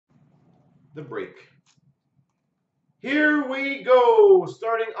the break. Here we go.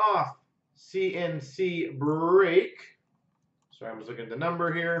 Starting off, CNC break. Sorry, I was looking at the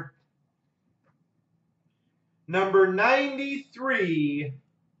number here. Number 93.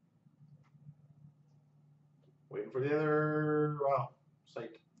 Waiting for the other,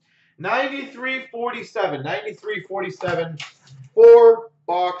 site. 9347. 9347.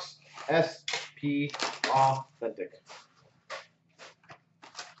 4-box SP Authentic.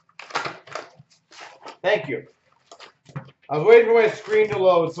 Thank you. I was waiting for my screen to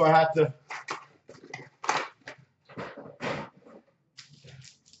load, so I had to.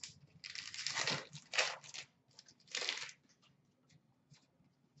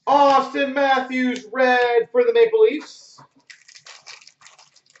 Austin Matthews, red for the Maple Leafs.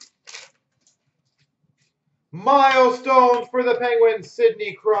 Milestones for the Penguins,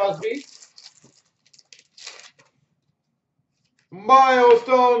 Sidney Crosby.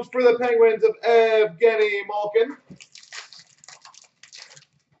 Milestones for the Penguins of Evgeny Malkin.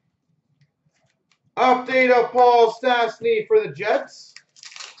 Update of Paul Stastny for the Jets.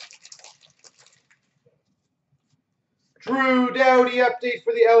 Drew Doughty update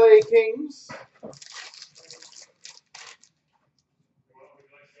for the LA Kings.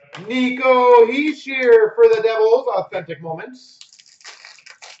 Nico Hischier for the Devils, authentic moments.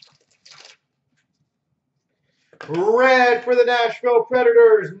 Red for the Nashville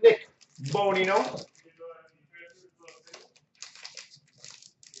Predators, Nick Bonino.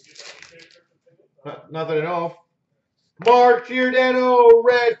 Not that I know of. Mark Giordano,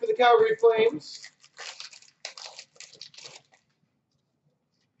 red for the Calgary Flames.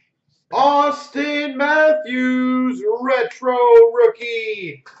 Austin Matthews, retro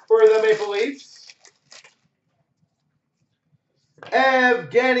rookie for the Maple Leafs.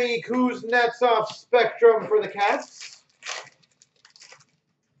 Evgeny Kuznetsov, Spectrum for the Cats.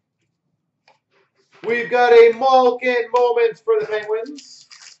 We've got a Malkin Moments for the Penguins.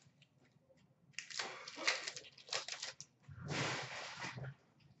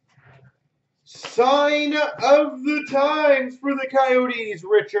 Sign of the Times for the Coyotes,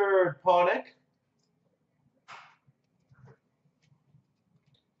 Richard Panik.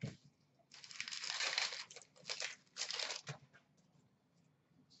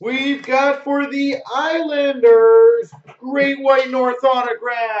 We've got for the Islanders, Great White North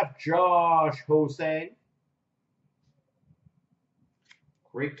autograph, Josh Hosang.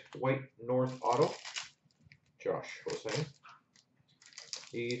 Great White North auto, Josh Hosang.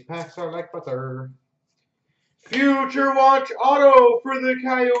 These packs are like butter. Future Watch auto for the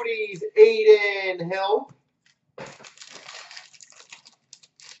Coyotes, Aiden Hill.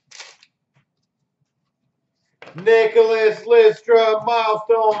 Nicholas Lidstrom,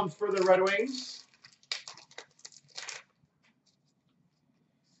 milestones for the Red Wings.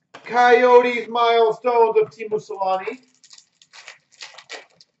 Coyotes, milestones of Teemu Selanne.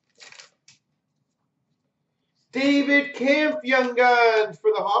 David Kampf, Young Guns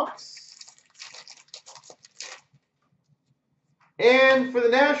for the Hawks. And for the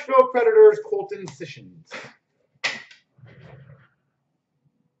Nashville Predators, Colton Sissons.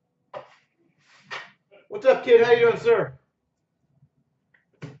 What's up, kid? How you doing, sir?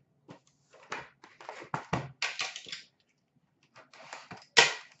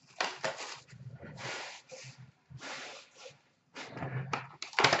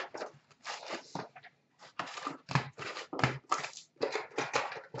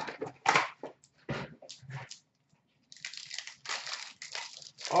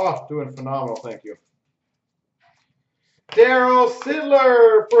 Oh, doing phenomenal, thank you. Daryl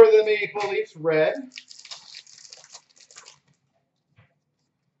Sidler for the Maple Leafs, red.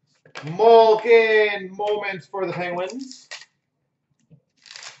 Malkin Moments for the Penguins.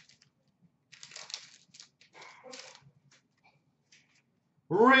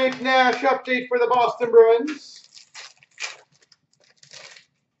 Rick Nash update for the Boston Bruins.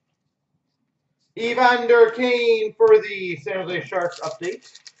 Evander Kane for the San Jose Sharks update.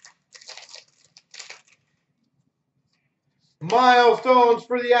 Milestones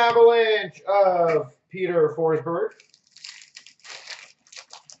for the Avalanche of Peter Forsberg.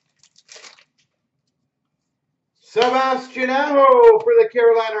 Sebastian Aho for the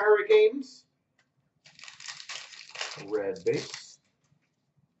Carolina Hurricanes. Red base.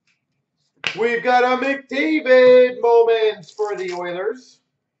 We've got a McDavid Moments for the Oilers.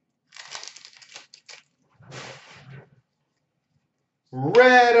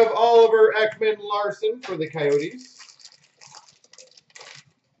 Red of Oliver Ekman-Larsson for the Coyotes.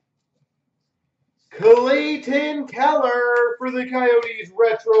 Clayton Keller for the Coyotes,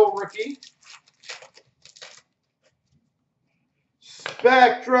 retro rookie.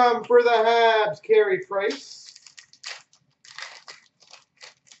 Spectrum for the Habs, Carey Price.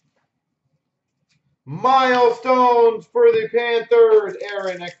 Milestones for the Panthers,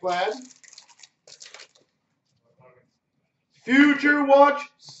 Aaron Ekblad. Future Watch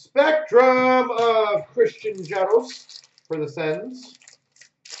Spectrum of Christian Jaros for the Sens.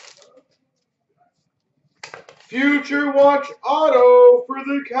 Future Watch Auto for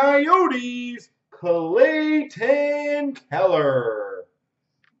the Coyotes, Clayton Keller.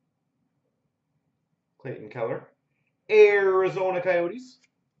 Clayton Keller. Arizona Coyotes.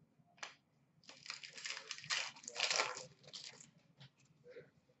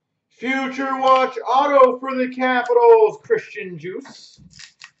 Future Watch Auto for the Capitals, Christian Juice,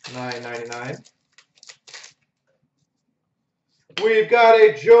 $9.99. We've got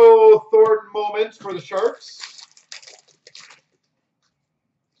a Joe Thornton Moments for the Sharks.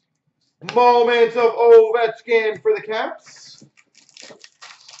 Moments of Ovechkin for the Caps.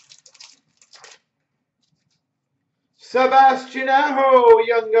 Sebastian Aho,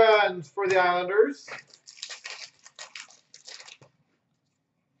 Young Guns for the Islanders.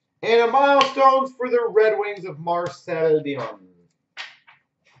 And a Milestones for the Red Wings of Marcel Dion.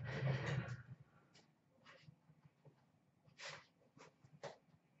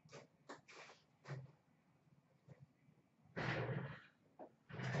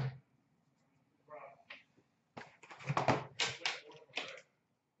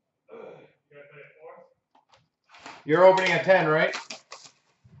 You're opening at 10, right?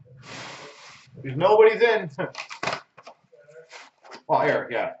 Because nobody's in. Oh,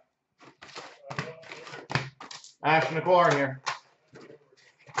 Eric, yeah. Ash and Nicole are here.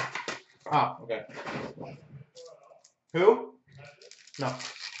 Ah, okay. Who? No.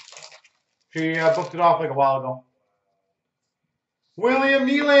 She booked it off like a while ago. William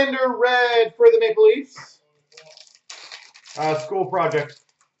Nylander, red for the Maple Leafs. School project.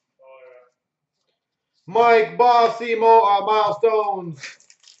 Mike Bossy, Milestones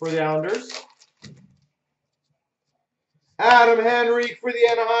for the Islanders. Adam Henrique for the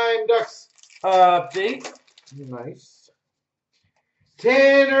Anaheim Ducks update. Nice.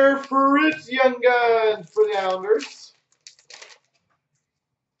 Tanner Fritz, Young Guns for the Islanders.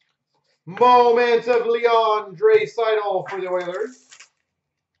 Moments of Leon Draisaitl for the Oilers.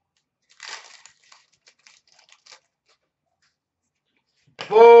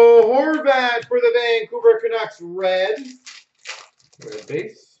 Bo Horvat for the Vancouver Canucks, red. Red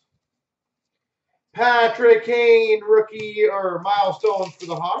base. Patrick Kane, rookie or Milestones for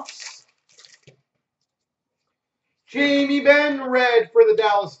the Hawks. Jamie Benn, red for the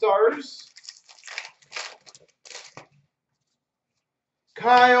Dallas Stars.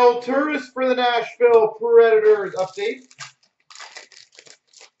 Kyle Turris for the Nashville Predators update.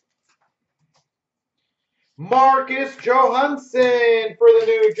 Marcus Johansson for the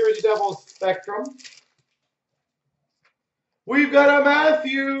New Jersey Devils Spectrum. We've got a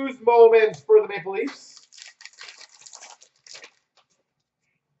Matthews Moments for the Maple Leafs.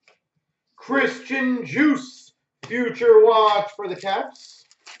 Christian Juice Future Watch for the Caps.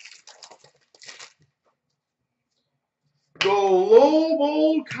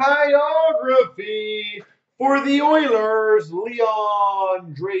 Global Chirography for the Oilers,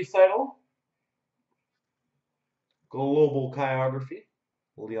 Leon Draisaitl. Global Chirography,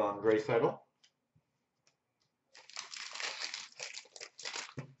 Leon Draisaitl.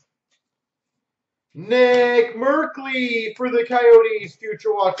 Nick Merkley for the Coyotes,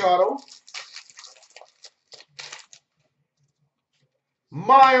 Future Watch Auto.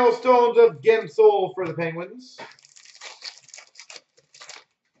 Milestones of Gensel for the Penguins.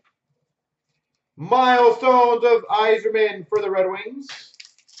 Milestones of Yzerman for the Red Wings.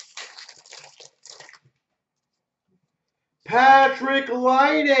 Patrick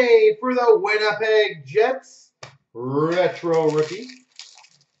Laine for the Winnipeg Jets, retro rookie.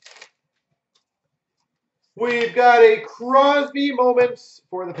 We've got a Crosby Moments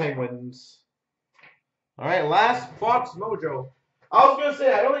for the Penguins. All right, last box mojo. I was going to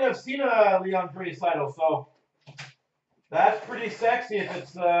say, I don't think I've seen a Leon Draisaitl, so that's pretty sexy if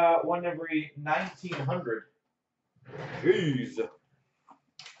it's one every 1900. Jeez.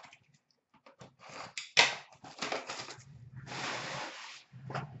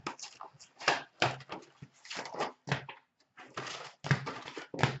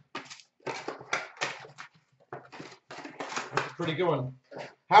 Pretty good one.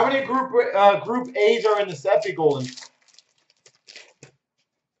 How many group A's are in the Seppi Golden?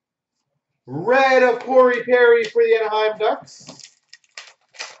 Red of Corey Perry for the Anaheim Ducks.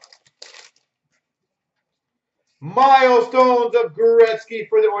 Milestones of Gretzky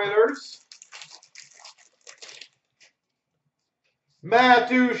for the Oilers.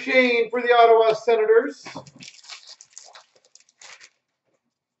 Matthew Shane for the Ottawa Senators.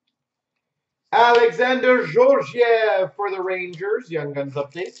 Alexander Georgiev for the Rangers. Young Guns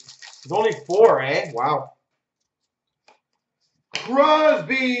update. There's only 4, eh? Wow.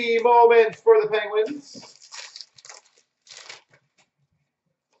 Crosby moments for the Penguins.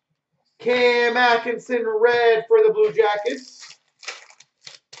 Cam Atkinson red for the Blue Jackets.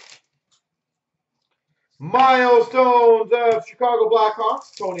 Milestones of Chicago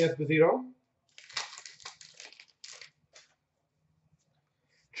Blackhawks. Tony Esposito.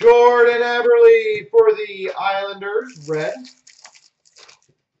 Jordan Eberle for the Islanders, red.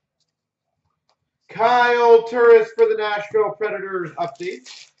 Kyle Turris for the Nashville Predators, update.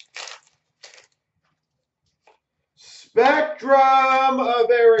 Spectrum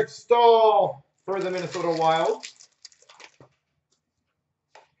of Eric Stahl for the Minnesota Wild.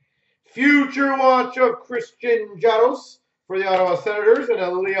 Future Watch of Christian Jaros for the Ottawa Senators, and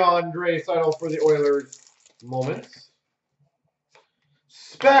a Leon Draisaitl for the Oilers, moments.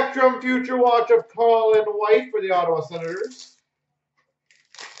 Spectrum Future Watch of Colin White for the Ottawa Senators.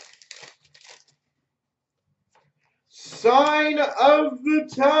 Sign of the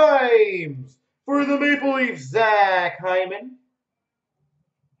Times for the Maple Leafs, Zach Hyman.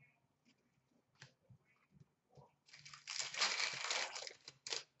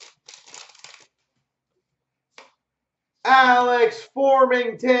 Alex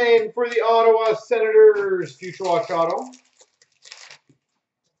Formington for the Ottawa Senators, Future Watch Auto.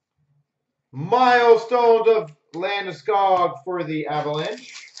 Milestones of Landeskog for the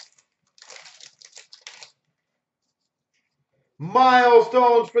Avalanche.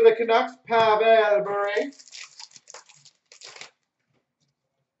 Milestones for the Canucks, Pavel Bure.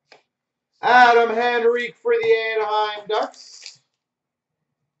 Adam Henrique for the Anaheim Ducks.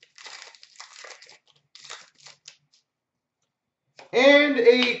 And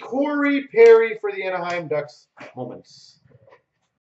a Corey Perry for the Anaheim Ducks, moments.